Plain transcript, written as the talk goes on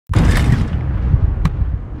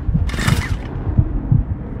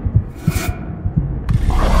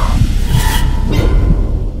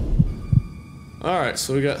Alright,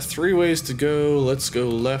 so we got 3 ways to go. Let's go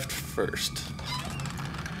left first.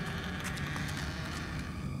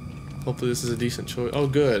 Hopefully this is a decent choice. Oh,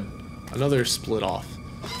 good. Another split off.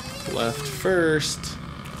 Left first.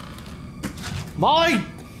 Molly!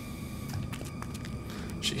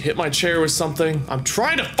 She hit my chair with something. I'm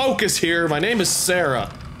trying to focus here. My name is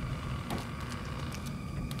Sarah.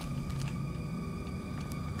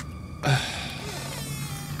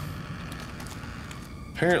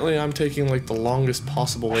 Apparently I'm taking like the longest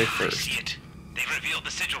possible way first. I see it. They've revealed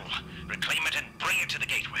the sigil. Reclaim it and bring it to the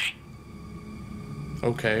gateway.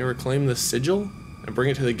 Okay, reclaim the sigil and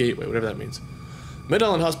bring it to the gateway, whatever that means.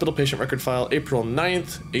 Mid-Island Hospital patient record file, April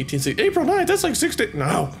 9th, 1860. April 9th, that's like 6 days.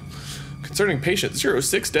 No. Concerning patient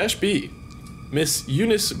 06-B. Miss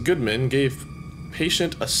Eunice Goodman gave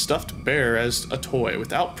patient a stuffed bear as a toy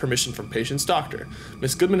without permission from patient's doctor.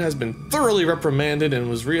 Miss Goodman has been thoroughly reprimanded and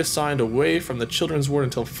was reassigned away from the children's ward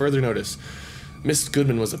until further notice. Miss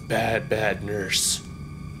Goodman was a bad, bad nurse.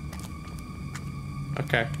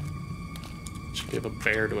 Okay. She gave a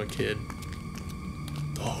bear to a kid.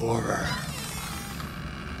 The horror.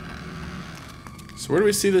 So where do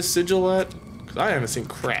we see this sigil at? Because I haven't seen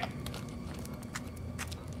crap.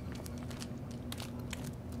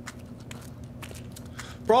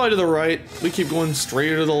 Probably to the right. We keep going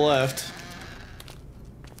straight to the left.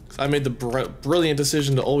 I made the brilliant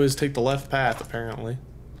decision to always take the left path, apparently.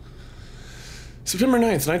 September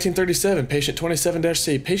 9th, 1937, patient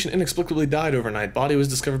 27-C. Patient inexplicably died overnight. Body was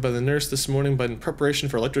discovered by the nurse this morning, but in preparation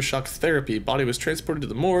for electroshock therapy. Body was transported to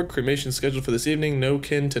the morgue. Cremation scheduled for this evening. No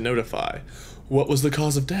kin to notify. What was the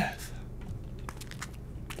cause of death?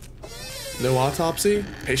 No autopsy?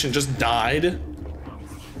 Patient just died?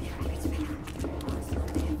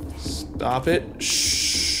 Stop it.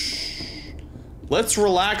 Shh. Let's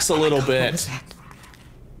relax a little bit.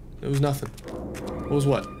 It was nothing. What was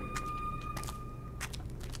what?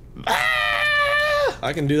 Ah!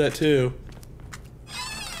 I can do that too.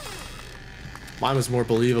 Mine was more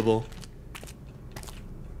believable.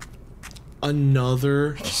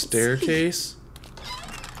 Another staircase?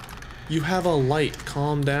 You have a light.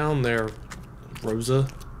 Calm down there, Rosa.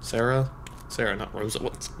 Sarah? Sarah, not Rosa.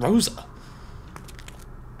 What's Rosa?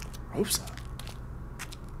 Rosa?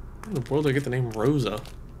 Where in the world did I get the name Rosa?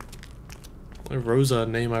 The only Rosa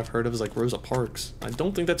name I've heard of is like Rosa Parks. I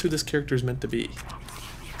don't think that's who this character is meant to be.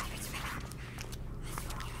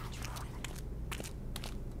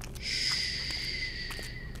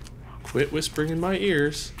 Quit whispering in my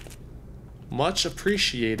ears. Much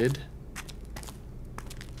appreciated.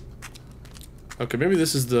 Okay, maybe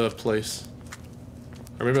this is the place.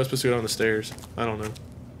 Or maybe I was supposed to go down the stairs. I don't know.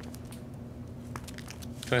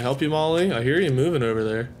 Can I help you, Molly? I hear you moving over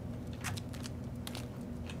there.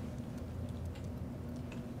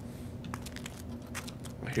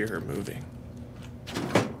 I hear her moving.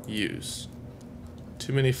 Use.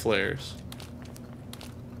 Too many flares.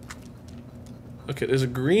 Okay, there's a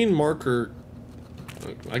green marker.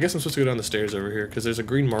 I guess I'm supposed to go down the stairs over here because there's a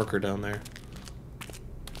green marker down there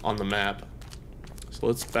on the map. So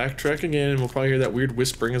let's backtrack again and we'll probably hear that weird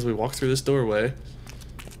whispering as we walk through this doorway.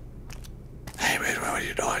 Hey, wait, what are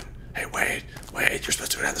you doing? Hey, wait, you're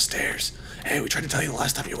supposed to go down the stairs. Hey, we tried to tell you the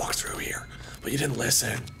last time you walked through here, but you didn't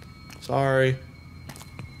listen. Sorry.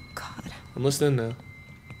 God. I'm listening now.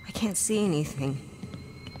 I can't see anything.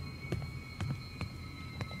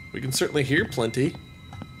 We can certainly hear plenty.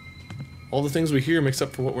 All the things we hear makes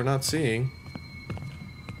up for what we're not seeing.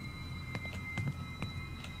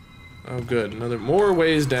 Oh good, more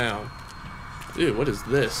ways down. Ew, what is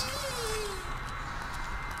this?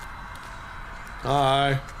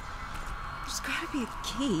 Hi. There's gotta be a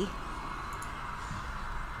key.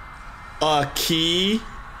 A key?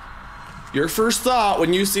 Your first thought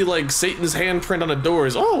when you see like Satan's handprint on a door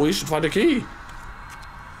is, oh, we should find a key.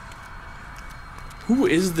 Who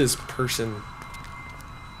is this person?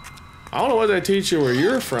 I don't know what they teach you where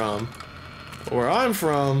you're from, or where I'm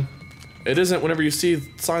from. It isn't whenever you see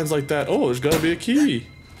signs like that, oh, there's gotta be a key.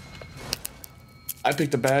 I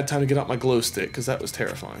picked a bad time to get out my glow stick, because that was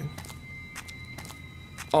terrifying.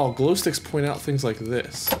 Oh, glow sticks point out things like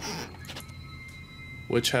this.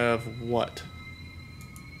 Which have what?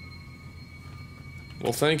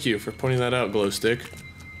 Well, thank you for pointing that out, glow stick.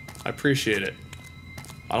 I appreciate it.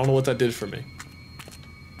 I don't know what that did for me.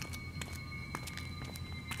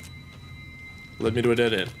 Led me to a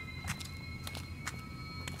dead end.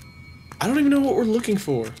 I don't even know what we're looking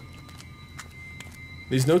for.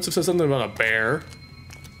 These notes have said something about a bear.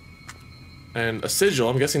 And a sigil.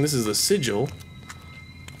 I'm guessing this is a sigil.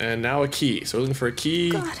 And now a key. So we're looking for a key.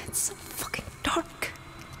 God, it's so fucking dark.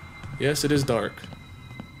 Yes, it is dark.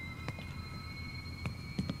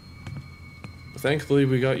 The thankfully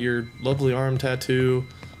we got your lovely arm tattoo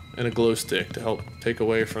and a glow stick to help take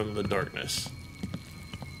away from the darkness.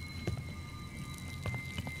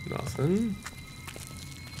 Nothing.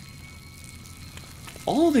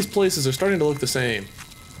 All of these places are starting to look the same.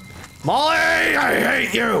 Molly, I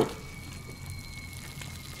hate you!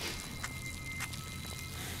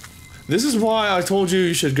 This is why I told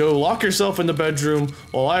you should go lock yourself in the bedroom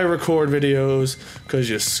while I record videos, because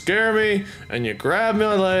you scare me, and you grab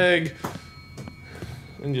my leg,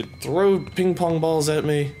 and you throw ping pong balls at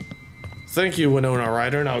me. Thank you, Winona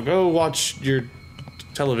Ryder. Now go watch your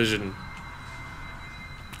television.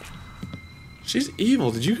 She's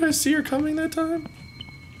evil. Did you guys see her coming that time?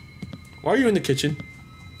 Why are you in the kitchen?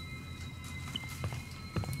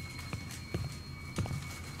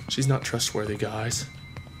 She's not trustworthy, guys.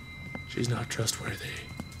 She's not trustworthy.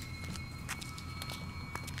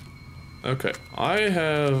 Okay, I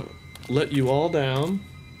have let you all down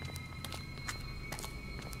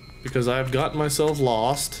because I've gotten myself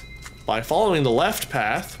lost by following the left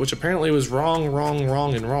path, which apparently was wrong,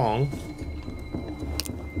 and wrong.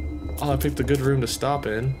 Oh, I picked a good room to stop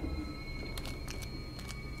in.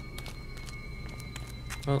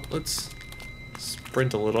 Well, let's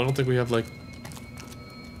sprint a little. I don't think we have like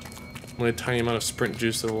only a tiny amount of sprint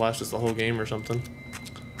juice that'll last us the whole game or something.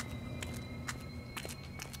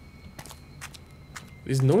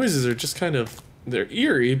 These noises are just kind of, they're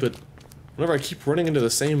eerie, but whenever I keep running into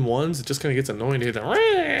the same ones, it just kind of gets annoying to hear the.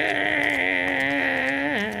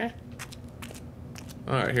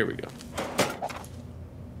 Alright, here we go.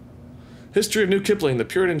 History of New Kipling. The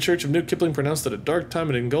Puritan Church of New Kipling pronounced that a dark time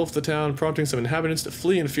had engulfed the town, prompting some inhabitants to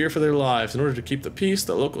flee in fear for their lives. In order to keep the peace,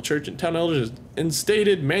 the local church and town elders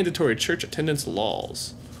instated mandatory church attendance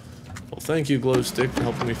laws. Well, thank you, Glowstick, for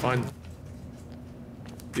helping me find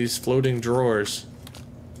these floating drawers.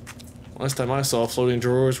 Last time I saw floating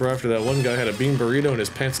drawers were after that one guy had a bean burrito in his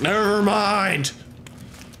pants. Never mind!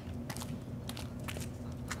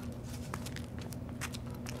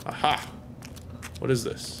 Aha! What is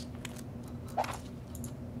this?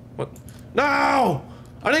 What? No!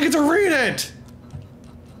 I didn't get to read it!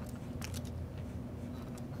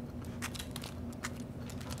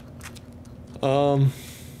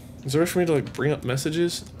 Is there a way for me to like bring up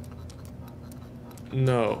messages?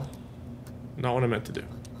 No. Not what I meant to do.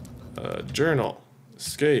 Journal.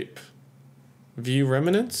 Escape. View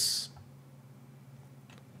remnants?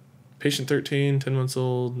 Patient 13, 10 months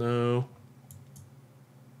old, no.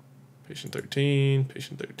 Patient 13,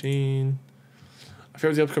 patient 13. I fear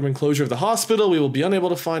with the upcoming closure of the hospital, we will be unable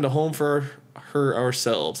to find a home for her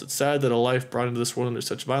ourselves. It's sad that a life brought into this world under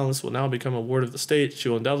such violence will now become a ward of the state. She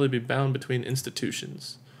will undoubtedly be bound between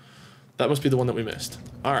institutions. That must be the one that we missed.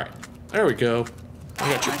 Alright, there we go.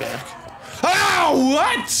 I got your back. Oh,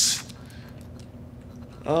 what?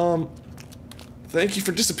 Thank you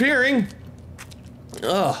for disappearing.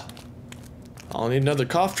 Ugh. I'll need another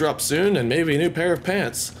cough drop soon and maybe a new pair of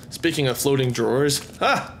pants. Speaking of floating drawers,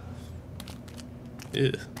 ha!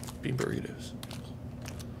 Ew, bean burritos.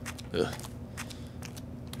 Ugh.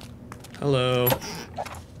 Hello.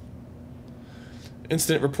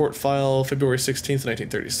 Incident report file, February 16th,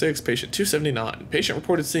 1936, patient 279. Patient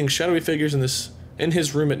reported seeing shadowy figures in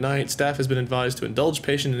his room at night. Staff has been advised to indulge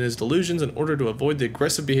patient in his delusions in order to avoid the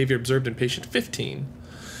aggressive behavior observed in patient 15.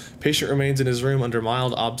 Patient remains in his room under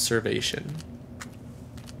mild observation.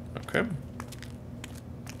 Okay.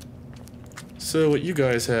 So what you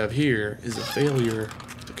guys have here is a failure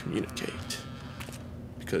to communicate.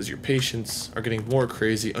 Because your patients are getting more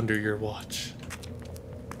crazy under your watch.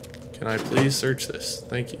 Can I please search this?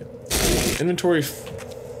 Thank you. Inventory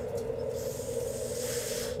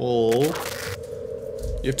full.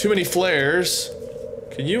 You have too many flares.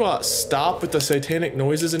 Can you stop with the satanic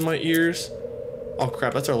noises in my ears? Oh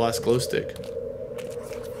crap, that's our last glow stick.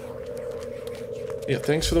 Yeah,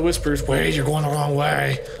 thanks for the whispers. Wait, you're going the wrong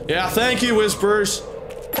way. Yeah, thank you, whispers.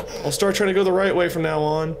 I'll start trying to go the right way from now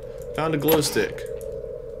on. Found a glow stick.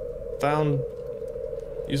 Found...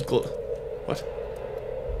 Use glow... What?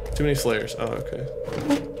 Too many flares. Oh, okay.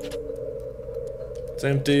 It's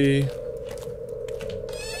empty.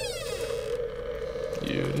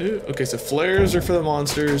 You knew... Okay, so flares are for the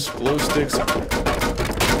monsters. Glow sticks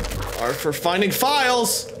are for finding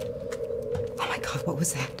files! Oh my god, what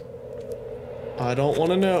was that? I don't want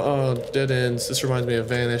to know. Oh, dead ends. This reminds me of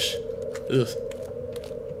Vanish. Ugh.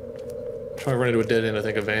 If I run into a dead end, I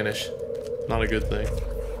think of Vanish. Not a good thing.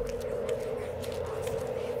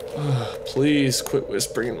 Please quit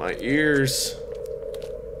whispering in my ears.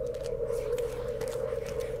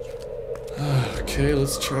 Okay,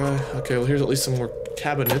 let's try. Okay, well here's at least some more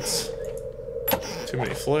cabinets. Too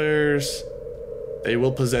many flares. They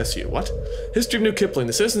will possess you. What? History of New Kipling.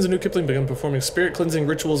 The citizens of New Kipling began performing spirit cleansing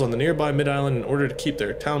rituals on the nearby mid-island in order to keep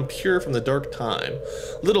their town pure from the dark time.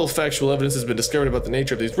 Little factual evidence has been discovered about the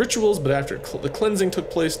nature of these rituals, but after the cleansing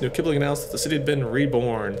took place, New Kipling announced that the city had been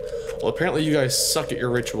reborn. Well, apparently you guys suck at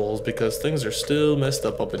your rituals because things are still messed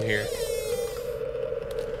up in here.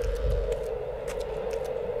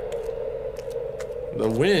 The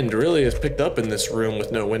wind really has picked up in this room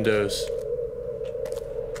with no windows.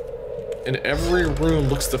 And every room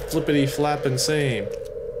looks the flippity-flappin' same.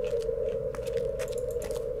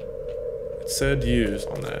 It said use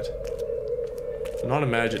on that. I'm not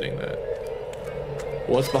imagining that.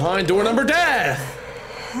 What's behind door number death?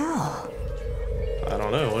 Hell. I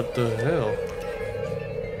don't know, what the hell?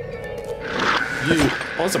 You,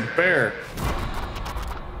 oh, it's a bear.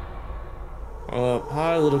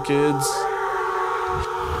 Hi little kids.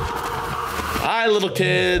 Hi little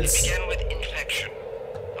kids. Begin with infection.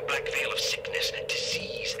 A black veil of sickness,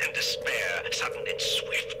 disease, and despair, sudden and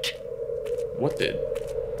swift. What did?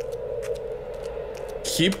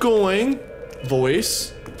 Keep going.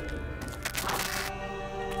 Voice.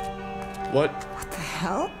 What? What the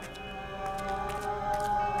hell?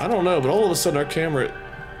 I don't know, but all of a sudden our camera...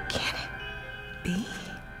 Can it be?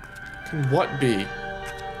 Can what be?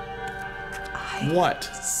 I What?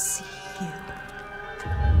 see you.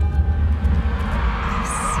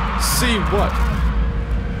 See what?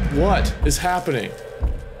 What is happening?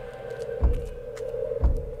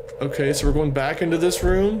 Okay, so we're going back into this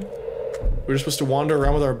room? We're just supposed to wander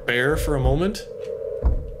around with our bear for a moment?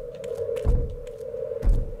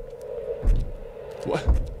 What?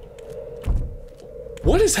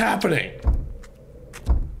 What is happening?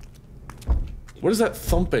 What is that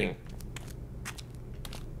thumping?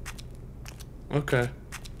 Okay.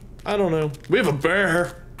 I don't know. We have a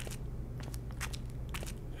bear!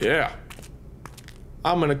 Yeah.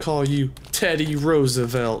 I'm gonna call you Teddy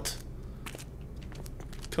Roosevelt.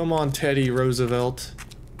 Come on, Teddy Roosevelt.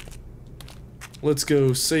 Let's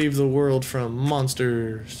go save the world from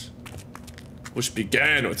monsters. Which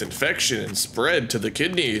began with infection and spread to the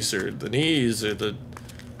kidneys or the knees or the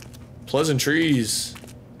pleasantries.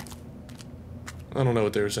 I don't know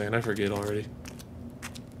what they were saying. I forget already.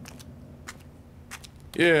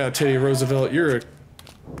 Yeah, Teddy Roosevelt, you're a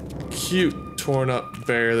cute, torn up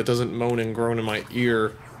bear that doesn't moan and groan in my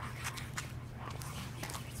ear.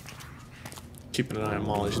 Keeping an eye on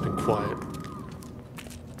Molly, she's been quiet.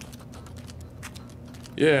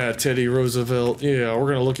 Yeah, Teddy Roosevelt, yeah, we're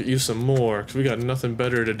gonna look at you some more, because we got nothing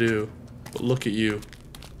better to do but look at you.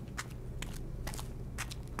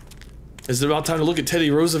 Is it about time to look at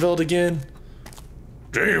Teddy Roosevelt again?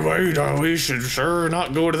 Gee, wait, we should sure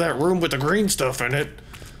not go to that room with the green stuff in it.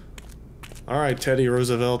 Alright, Teddy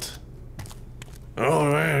Roosevelt.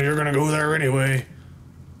 Oh man, you're gonna go there anyway.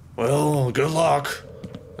 Well, good luck.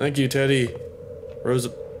 Thank you, Teddy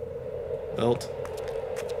Roosevelt.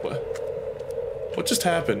 What? What just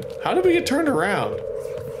happened? How did we get turned around?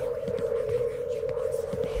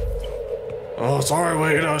 Oh, sorry,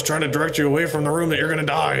 Wade. I was trying to direct you away from the room that you're gonna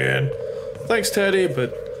die in. Thanks, Teddy,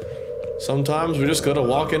 but sometimes we just gotta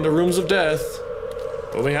walk into rooms of death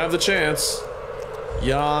when we have the chance.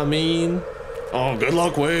 Yeah, I mean. Oh, good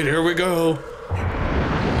luck, Wade. Here we go.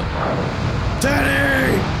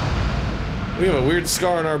 Teddy! We have a weird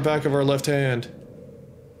scar on our back of our left hand.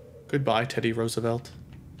 Goodbye, Teddy Roosevelt.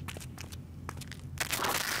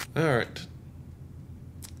 Alright.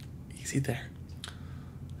 Easy there.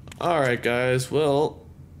 Alright, guys. Well,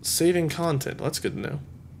 saving content. That's good to know.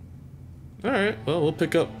 Alright, well, we'll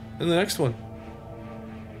pick up in the next one.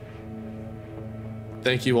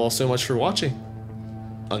 Thank you all so much for watching.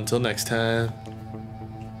 Until next time.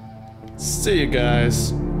 See you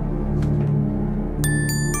guys.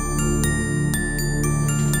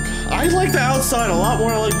 I like the outside a lot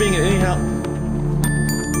more. I like being in any house.